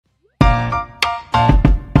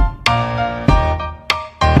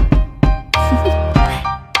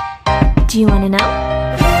Do you wanna know?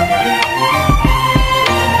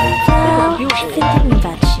 Well, I've been thinking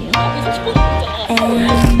about you,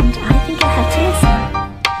 and I think I have to listen,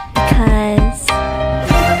 because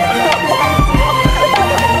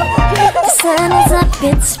the sun is up,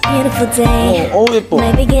 it's a beautiful day.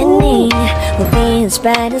 My beginning will be as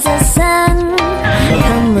bright as the sun.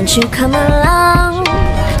 Come, won't you come along?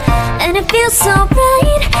 And it feels so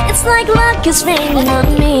bright, it's like luck is raining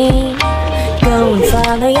on me. Go and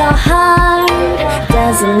follow your heart,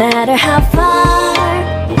 doesn't matter how far.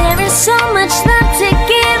 There is so much love to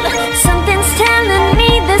give, something's telling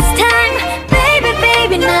me this time. Baby,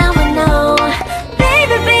 baby, now I know.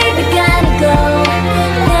 Baby, baby, gotta go.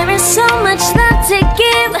 There is so much love to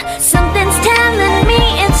give, something's telling me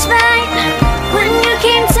it's right. When you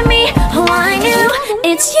came to me, oh I knew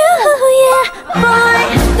it's you, yeah, boy.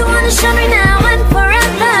 The one to show me now and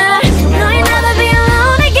forever. No, you'll never be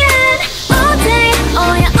alone again. All day,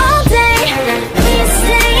 oh yeah, all day. Please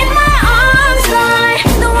stay in my arms, boy.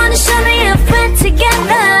 The one to show me if we're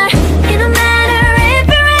together. It don't matter if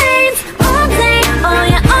it rains. All day, oh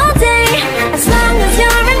yeah, all day. As long as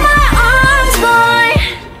you're in my arms, boy.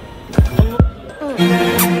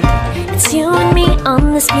 It's you and me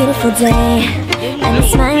on this beautiful day. I'm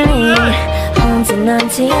smiling, holding on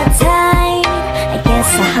to you tight. I guess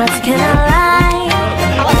our hearts cannot lie,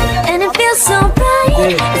 and it feels so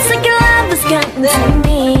bright. It's like your love has gotten to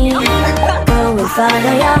me. Go and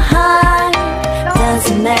follow your heart,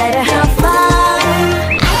 doesn't matter how far.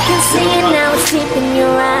 I can see it now, it's deep in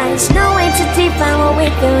your eyes. No way too deep, I won't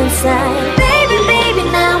wait feel inside. Baby, baby,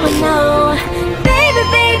 now I know. Baby,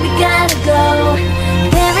 baby, gotta go.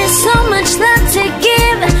 There is so much love to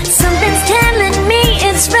give, something's telling me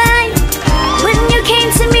it's right. When you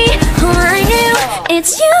came to me, oh I knew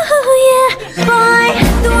it's you, yeah, boy.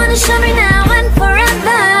 The one to show me now and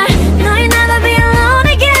forever. No, you'll never be alone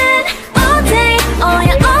again. All day, oh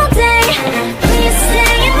yeah, all day. Please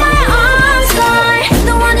stay in my arms, boy.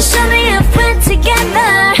 The one to show me if we're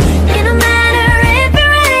together. It don't matter if it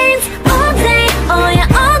rains. All day, oh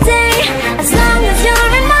yeah, all day. As long as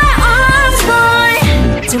you're in my arms, boy.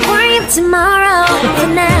 Don't worry of tomorrow,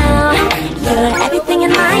 for now you're everything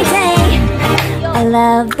in my day. I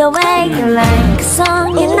love the way you like a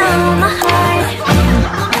song, you know my heart.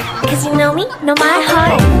 Cause you know me, know my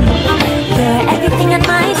heart. You're everything in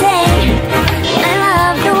my day. I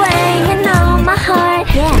love the way you know my heart.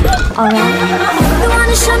 Yeah, alright. The one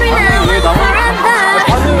to show me now and forever.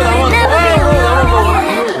 You'll never be alone.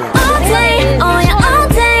 All day, oh yeah, all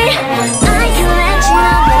day. I can let you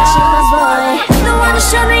know that you're my boy. The one to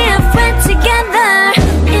show me if we're together.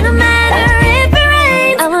 It don't matter if it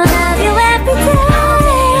rains. I will have you every day.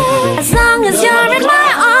 As long as you're in my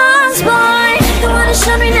arms, boy. The one to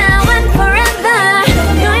show me now and forever.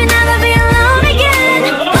 No, you'll never be alone again.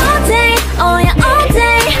 All day, oh yeah, all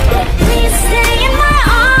day. Please stay in my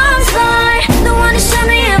arms, boy. The one to show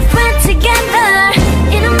me if we're together.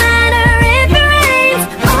 It don't matter if it rains.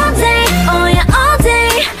 All day, oh yeah, all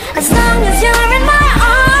day. As long as you're in my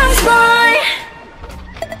arms, boy.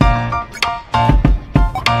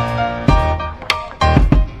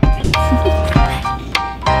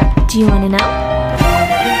 Do you wanna know?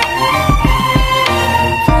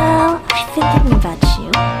 Well, I've been thinking about you,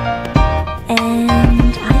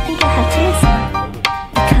 and I think I have to listen,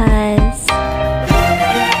 because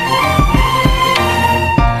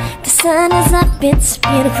the sun is up, it's a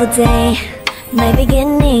beautiful day. My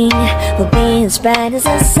beginning will be as bright as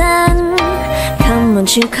the sun. Come,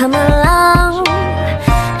 won't you come along?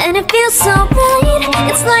 And it feels so bright,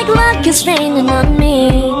 it's like luck is raining on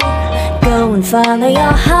me. Go and follow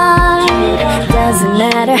your heart, doesn't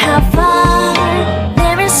matter how far.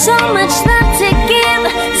 There is so much love to give,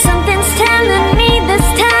 something's telling me this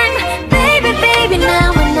time. Baby, baby,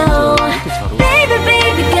 now I know. Baby,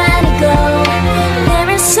 baby, gotta go. There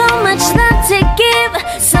is so much love to give,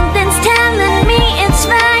 something's telling me it's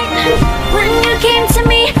right. When you came to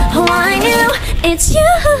me, oh I knew it's you,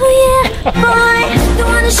 yeah, boy. The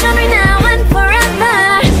one to show me now and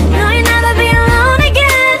forever. No, you'll never be alone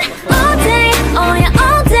again. All day, oh yeah,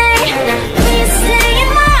 all day. Please stay in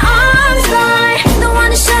my arms, boy. The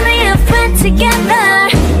one to show me if we're together.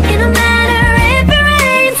 It don't matter if it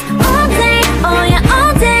rains. All day, oh yeah,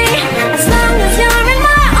 all day. As long as you're in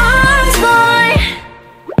my arms, boy.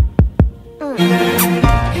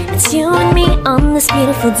 It's you and me on this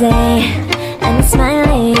beautiful day. I'm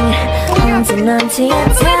smiling, holding on to your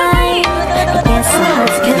tight. I guess our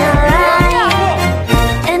hearts cannot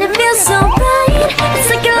lie, and it feels so bright. It's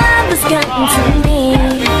like your love has gotten to me.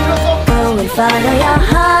 Go and follow your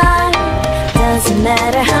heart, doesn't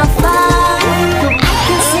matter how far. I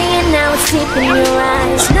can see it now, it's deep in your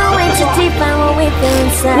eyes. No way too deep,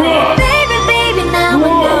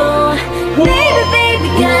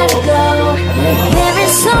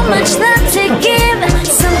 so much love to give.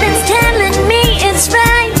 Something's telling me it's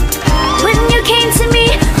right. When you came to me,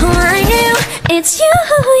 oh, I knew it's you,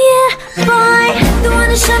 yeah, boy. The one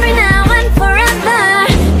to show me now and forever.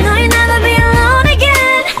 No, you'll never be alone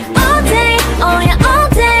again. All day, oh yeah, all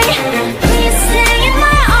day. Please stay in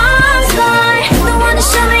my arms, boy. The one to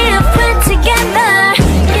show me if we're together.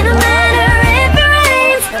 It don't matter if it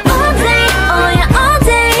rains. All day, oh yeah, all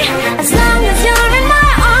day. As long as you're in my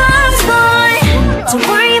arms, boy. Don't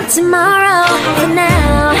worry of tomorrow. For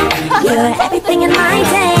now, you're everything in my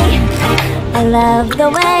day. I love the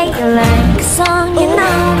way you like a song, you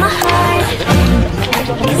know my heart.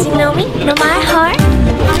 Cause you know me, know my heart.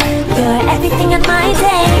 You're everything in my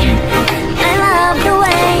day. I love the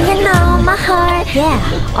way you know my heart. Yeah,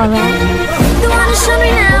 alright. The one to show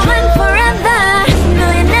me now and forever. No,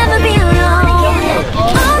 you'll never be alone.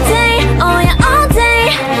 All day, oh yeah, all day.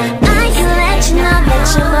 I can let you know that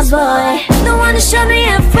you're my boy. The one to show me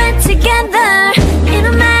if we're together.